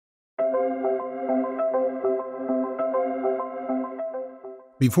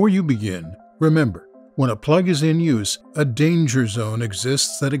Before you begin, remember, when a plug is in use, a danger zone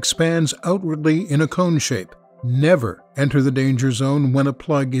exists that expands outwardly in a cone shape. Never enter the danger zone when a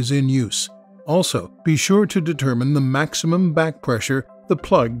plug is in use. Also, be sure to determine the maximum back pressure the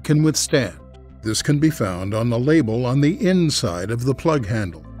plug can withstand. This can be found on the label on the inside of the plug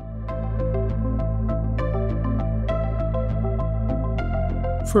handle.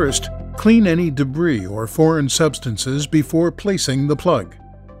 First, clean any debris or foreign substances before placing the plug.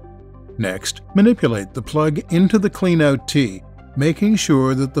 Next, manipulate the plug into the Cleanout T, making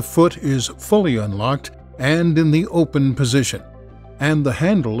sure that the foot is fully unlocked and in the open position, and the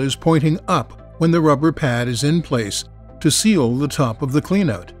handle is pointing up when the rubber pad is in place to seal the top of the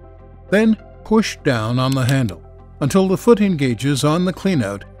cleanout. Then push down on the handle until the foot engages on the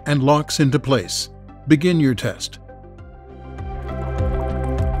cleanout and locks into place. Begin your test.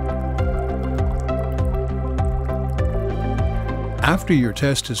 After your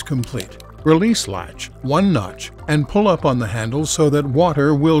test is complete, release latch one notch and pull up on the handle so that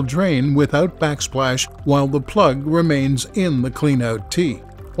water will drain without backsplash while the plug remains in the Cleanout T.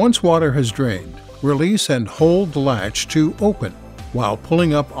 Once water has drained, release and hold the latch to open while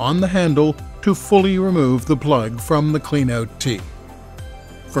pulling up on the handle to fully remove the plug from the Cleanout T.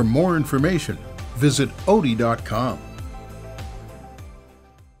 For more information, visit Odi.com.